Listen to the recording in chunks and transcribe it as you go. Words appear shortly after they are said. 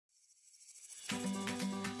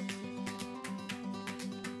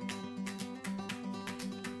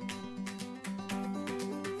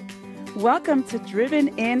Welcome to Driven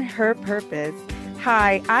in Her Purpose.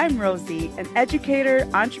 Hi, I'm Rosie, an educator,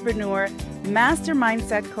 entrepreneur, master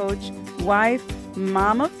mindset coach, wife,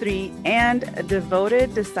 mom of 3, and a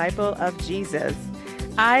devoted disciple of Jesus.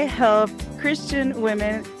 I help Christian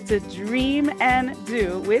women to dream and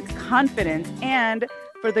do with confidence and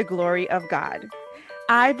for the glory of God.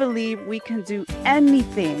 I believe we can do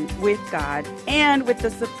anything with God and with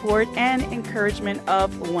the support and encouragement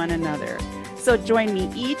of one another. So join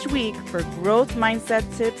me each week for growth mindset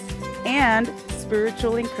tips and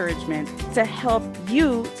spiritual encouragement to help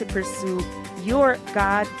you to pursue your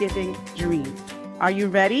God-given dream. Are you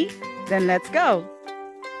ready? Then let's go.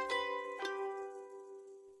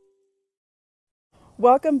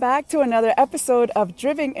 Welcome back to another episode of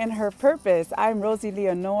Driven in Her Purpose. I'm Rosie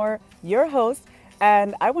Leonore, your host,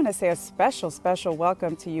 and I want to say a special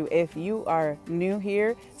welcome to you. If you are new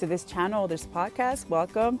here to this channel, this podcast,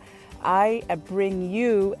 welcome. I bring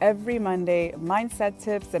you every Monday mindset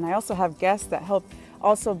tips, and I also have guests that help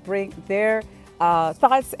also bring their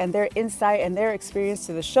thoughts and their insight and their experience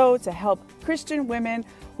to the show to help Christian women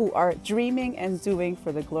who are dreaming and doing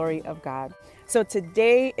for the glory of God. So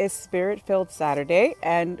today is Spirit-Filled Saturday,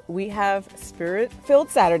 and we have Spirit-Filled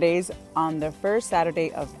Saturdays on the first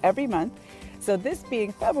Saturday of every month. So this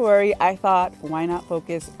being February, I thought, why not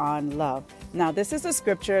focus on love? Now, this is a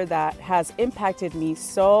scripture that has impacted me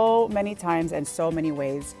so many times and so many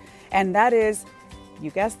ways. And that is,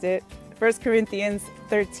 you guessed it, 1 Corinthians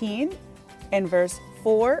 13 and verse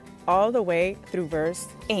 4 all the way through verse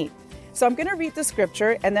 8. So I'm going to read the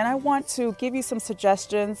scripture, and then I want to give you some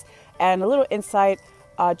suggestions and a little insight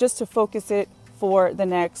just to focus it for the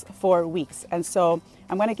next 4 weeks. And so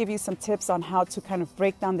I'm going to give you some tips on how to kind of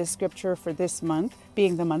break down this scripture for this month,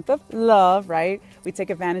 being the month of love, right? We take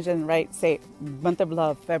advantage and say month of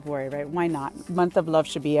love, February, right? Why not? Month of love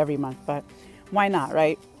should be every month, but why not,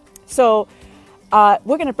 right? So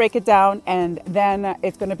we're going to break it down, and then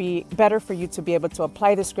it's going to be better for you to be able to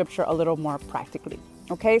apply the scripture a little more practically.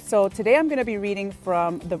 Okay, so today I'm going to be reading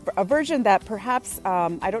from a version that perhaps,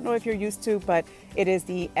 I don't know if you're used to, but it is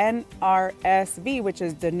the NRSV, which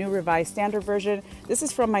is the New Revised Standard Version. This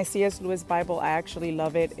is from my C.S. Lewis Bible. I actually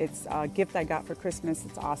love it. It's a gift I got for Christmas.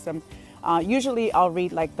 It's awesome. Usually I'll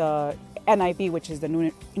read like the NIV, which is the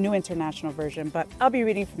New International Version, but I'll be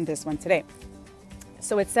reading from this one today.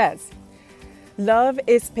 So it says, love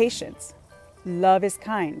is patient. Love is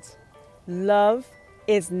kind. Love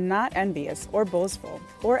is not envious or boastful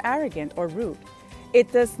or arrogant or rude.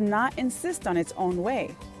 It does not insist on its own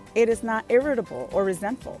way. It is not irritable or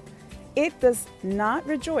resentful. It does not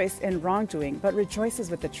rejoice in wrongdoing, but rejoices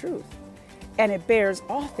with the truth. And it bears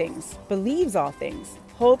all things, believes all things,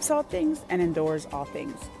 hopes all things, and endures all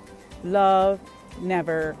things. Love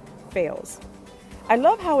never fails. I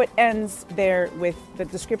love how it ends there with the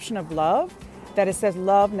description of love, that it says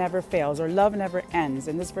love never fails or love never ends.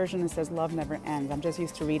 In this version, it says love never ends. I'm just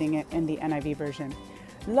used to reading it in the NIV version.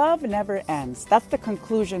 Love never ends. That's the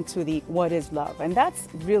conclusion to the what is love. And that's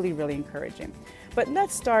really, really encouraging. But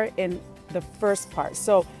let's start in the first part.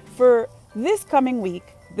 So for this coming week,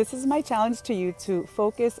 this is my challenge to you to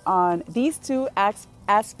focus on these two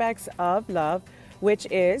aspects of love, which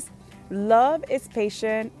is love is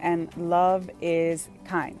patient and love is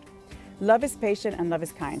kind. Love is patient and love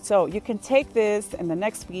is kind. So you can take this in the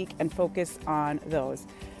next week and focus on those.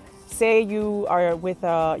 Say you are with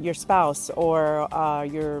your spouse or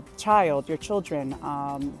your child, your children,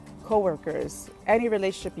 coworkers, any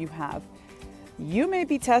relationship you have. You may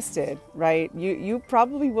be tested, right? You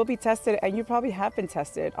probably will be tested, and you probably have been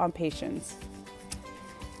tested on patience.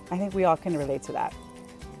 I think we all can relate to that.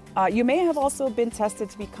 You may have also been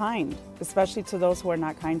tested to be kind, especially to those who are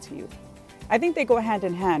not kind to you. I think they go hand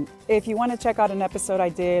in hand. If you want to check out an episode I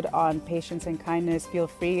did on patience and kindness, feel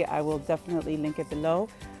free. I will definitely link it below.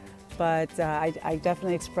 But I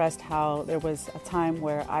definitely expressed how there was a time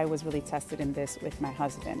where I was really tested in this with my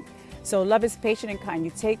husband. So love is patient and kind.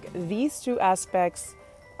 You take these two aspects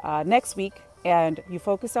next week and you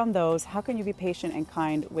focus on those. How can you be patient and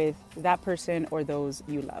kind with that person or those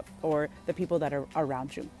you love or the people that are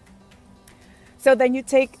around you? So then you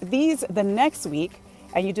take these the next week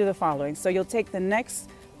and you do the following. So you'll take the next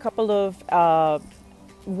couple of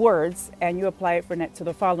words and you apply it to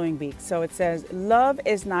the following week. So it says, love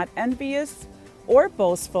is not envious or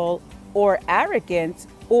boastful or arrogant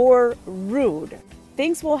or rude.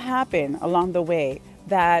 Things will happen along the way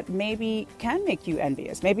that maybe can make you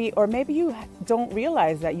envious. Maybe you don't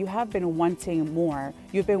realize that you have been wanting more.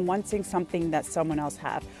 You've been wanting something that someone else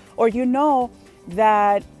have. Or you know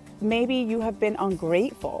that maybe you have been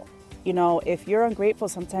ungrateful. You know, if you're ungrateful,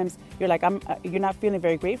 sometimes you're like, you're not feeling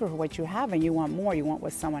very grateful for what you have, and you want more. You want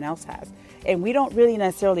what someone else has. And we don't really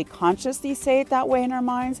necessarily consciously say it that way in our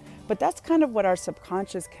minds, but that's kind of what our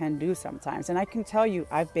subconscious can do sometimes. And I can tell you,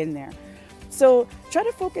 I've been there. So try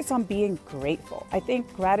to focus on being grateful. I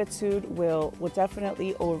think gratitude will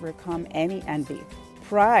definitely overcome any envy.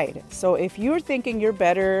 Pride. So if you're thinking you're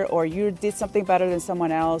better, or you did something better than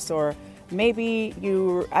someone else, or maybe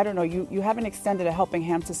you haven't extended a helping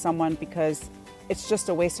hand to someone because it's just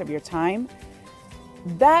a waste of your time,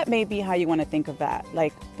 that may be how you want to think of that.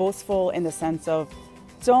 Like boastful in the sense of,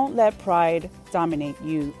 don't let pride dominate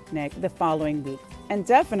you the following week. And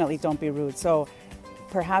definitely don't be rude. So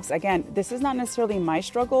perhaps, again, this is not necessarily my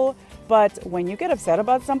struggle, but when you get upset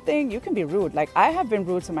about something, you can be rude. Like I have been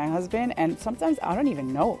rude to my husband, and sometimes I don't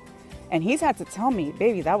even know. And he's had to tell me,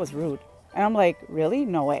 baby, that was rude. And I'm like, really?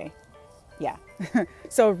 No way. Yeah.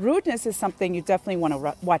 So rudeness is something you definitely want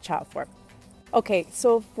to watch out for. Okay,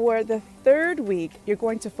 so for the third week, you're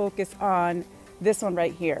going to focus on this one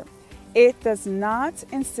right here. It does not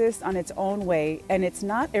insist on its own way, and it's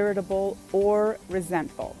not irritable or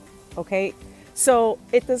resentful. Okay, so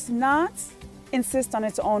it does not insist on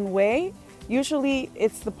its own way. Usually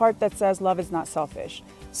it's the part that says love is not selfish.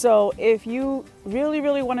 So if you really,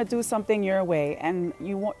 really want to do something your way, and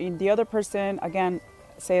you want the other person, again,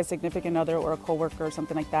 say a significant other or a coworker or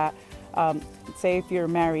something like that, say if you're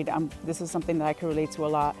married, this is something that I can relate to a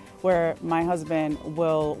lot, where my husband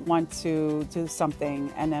will want to do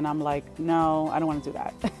something and then I'm like, no, I don't want to do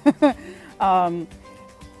that.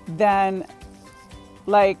 Then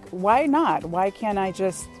like, why not? Why can't I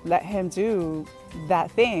just let him do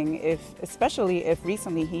that thing, especially if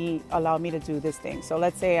recently he allowed me to do this thing? So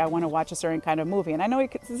let's say I want to watch a certain kind of movie, and I know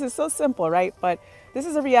this is so simple, right? But this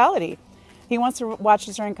is a reality. He wants to watch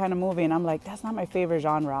a certain kind of movie, and I'm like, that's not my favorite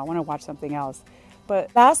genre. I want to watch something else.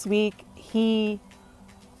 But last week, he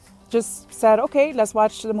just said, okay, let's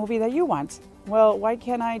watch the movie that you want. Well, why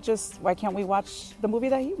can't we watch the movie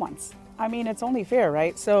that he wants? I mean, it's only fair,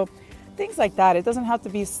 right? So things like that. It doesn't have to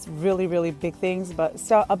be really, really big things, but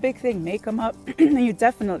so a big thing may come up. You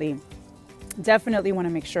definitely want to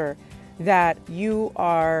make sure that you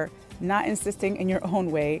are not insisting in your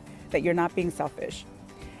own way, that you're not being selfish.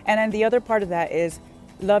 And then the other part of that is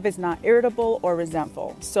love is not irritable or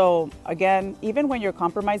resentful. So again, even when you're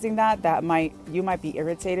compromising you might be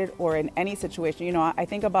irritated, or in any situation. You know, I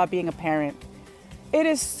think about being a parent. It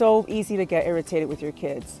is so easy to get irritated with your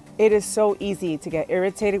kids. It is so easy to get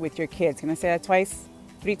irritated with your kids. Can I say that twice,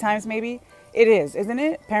 3 times maybe? It is, isn't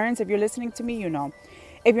it? Parents, if you're listening to me, you know.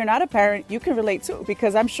 If you're not a parent, you can relate too,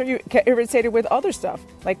 because I'm sure you get irritated with other stuff.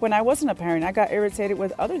 Like when I wasn't a parent, I got irritated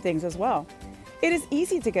with other things as well. It is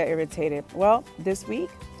easy to get irritated. Well, this week,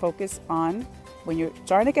 focus on when you're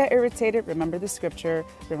starting to get irritated, remember the scripture.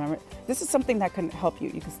 Remember, this is something that can help you.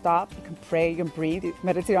 You can stop, you can pray, you can breathe, you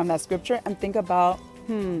meditate on that scripture and think about,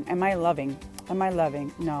 am I loving? Am I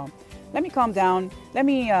loving? No. Let me calm down. Let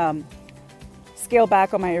me scale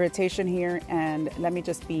back on my irritation here, and let me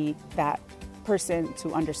just be that person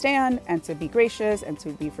to understand and to be gracious and to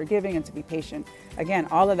be forgiving and to be patient. Again,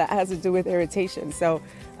 all of that has to do with irritation. So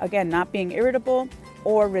again, not being irritable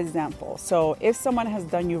or resentful. So if someone has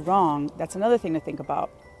done you wrong, that's another thing to think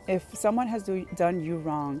about. If someone has done you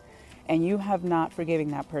wrong and you have not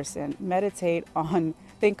forgiven that person, meditate on,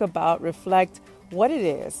 think about, reflect what it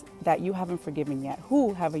is that you haven't forgiven yet.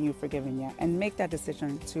 Who haven't you forgiven yet? And make that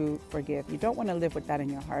decision to forgive. You don't want to live with that in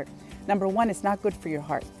your heart. Number 1, it's not good for your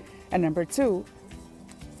heart. And number 2,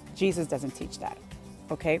 Jesus doesn't teach that.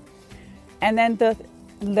 Okay? And then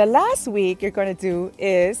the last week you're going to do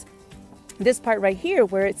is this part right here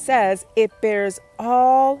where it says it bears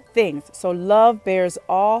all things. So love bears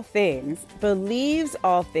all things, believes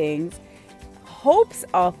all things, hopes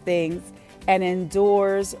all things, and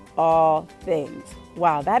endures all things.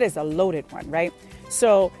 Wow, that is a loaded one, right?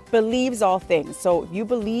 So believes all things. So you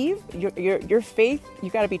believe, your faith, you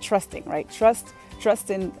got to be trusting, right? Trust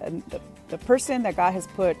in the person that God has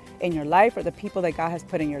put in your life, or the people that God has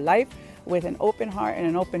put in your life, with an open heart and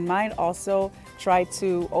an open mind. Also try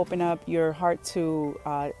to open up your heart to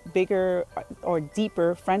bigger or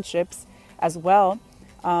deeper friendships as well.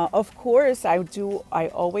 Of course, I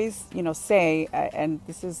always, say, and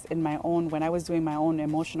this is in my own, when I was doing my own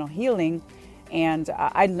emotional healing, and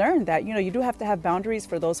I learned that, you do have to have boundaries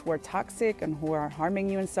for those who are toxic and who are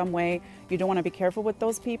harming you in some way. You don't want to be careful with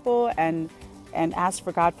those people, and ask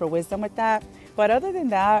for God for wisdom with that. But other than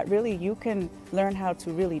that, really, you can learn how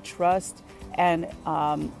to really trust and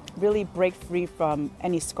really break free from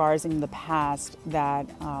any scars in the past that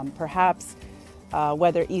perhaps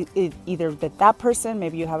whether either with that person,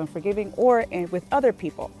 maybe you haven't forgiven, or with other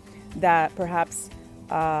people that perhaps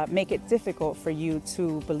make it difficult for you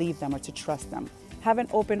to believe them or to trust them. Have an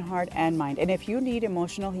open heart and mind. And if you need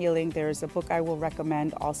emotional healing, there's a book I will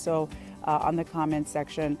recommend also on the comment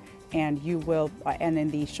section, and you will, and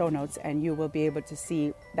in the show notes, and you will be able to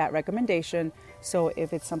see that recommendation. So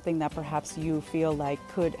if it's something that perhaps you feel like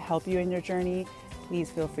could help you in your journey, please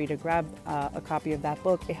feel free to grab a copy of that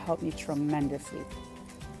book. It helped me tremendously.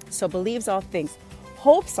 So believes all things,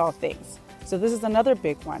 hopes all things. So this is another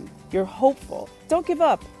big one. You're hopeful. Don't give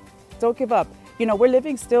up. Don't give up. You know, we're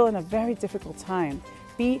living still in a very difficult time.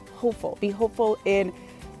 Be hopeful. Be hopeful in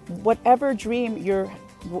whatever dream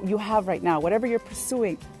you have right now, whatever you're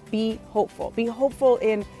pursuing. Be hopeful. Be hopeful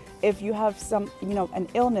in if you have some, an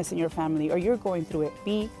illness in your family or you're going through it.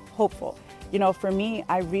 Be hopeful. You know, for me,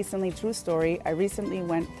 true story, I recently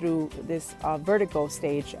went through this vertigo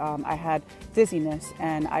stage. I had dizziness,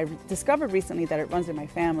 and I discovered recently that it runs in my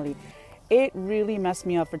family. It really messed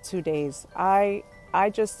me up for 2 days.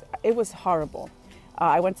 It was horrible.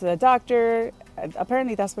 I went to the doctor.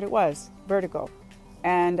 Apparently that's what it was, vertigo.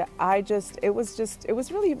 And it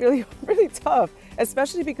was really, really, really tough,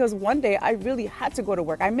 especially because one day I really had to go to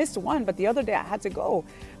work. I missed one, but the other day I had to go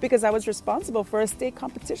because I was responsible for a state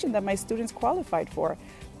competition that my students qualified for.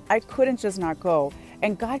 I couldn't just not go.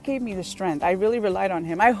 And God gave me the strength. I really relied on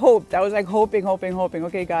him. I hoped. I was like hoping.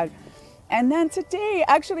 Okay, God. And then today,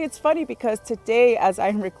 actually, it's funny because today, as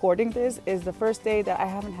I'm recording this, is the first day that I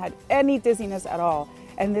haven't had any dizziness at all.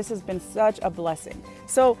 And this has been such a blessing.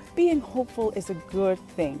 So being hopeful is a good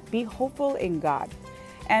thing. Be hopeful in God.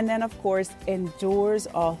 And then, of course, endures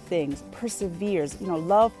all things, perseveres.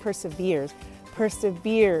 Love perseveres.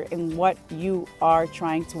 Persevere in what you are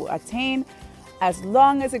trying to attain. As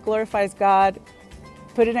long as it glorifies God,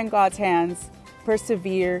 put it in God's hands.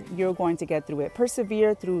 Persevere, you're going to get through it.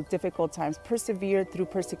 Persevere through difficult times. Persevere through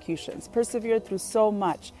persecutions. Persevere through so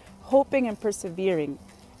much. Hoping and persevering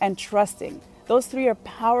and trusting. Those three are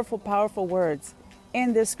powerful, powerful words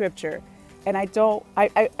in this scripture. And I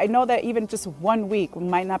know that even just 1 week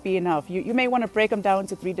might not be enough. You may want to break them down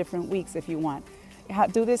into 3 different weeks if you want.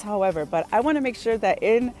 Do this, however. But I want to make sure that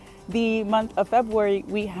in the month of February,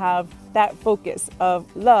 we have that focus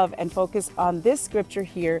of love and focus on this scripture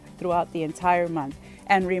here throughout the entire month.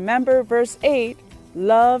 And remember verse 8,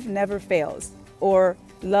 love never fails, or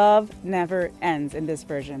love never ends in this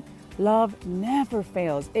version. Love never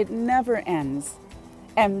fails. It never ends.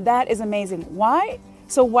 And that is amazing. Why?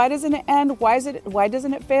 So why doesn't it end? Why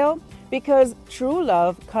doesn't it fail? Because true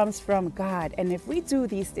love comes from God. And if we do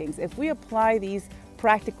these things, if we apply these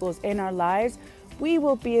practicals in our lives, we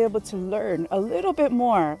will be able to learn a little bit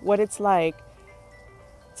more what it's like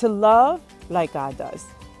to love like God does.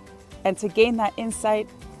 And to gain that insight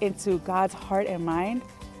into God's heart and mind,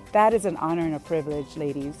 that is an honor and a privilege,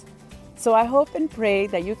 ladies. So I hope and pray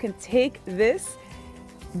that you can take this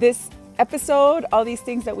episode, all these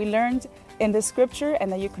things that we learned in the scripture,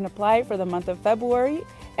 and that you can apply it for the month of February,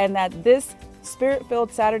 and that this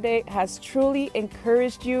Spirit-Filled Saturday has truly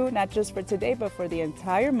encouraged you, not just for today, but for the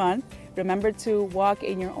entire month. Remember to walk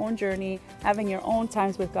in your own journey, having your own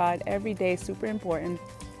times with God every day, super important.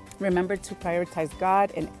 Remember to prioritize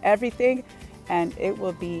God in everything, and it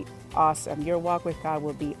will be awesome. Your walk with God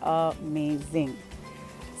will be amazing.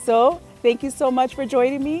 So thank you so much for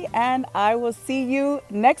joining me, and I will see you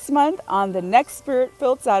next month on the next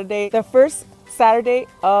Spirit-Filled Saturday, the first Saturday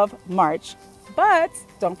of March. But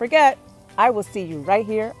don't forget, I will see you right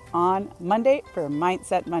here on Monday for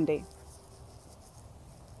Mindset Monday.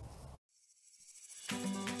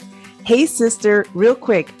 Hey sister, real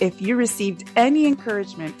quick, if you received any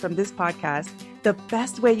encouragement from this podcast, the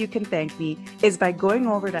best way you can thank me is by going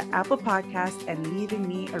over to Apple Podcasts and leaving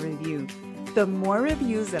me a review. The more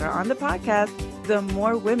reviews that are on the podcast, the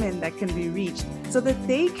more women that can be reached so that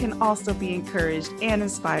they can also be encouraged and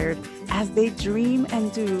inspired as they dream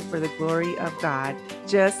and do for the glory of God,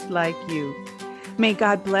 just like you. May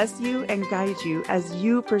God bless you and guide you as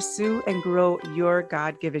you pursue and grow your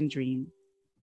God-given dream.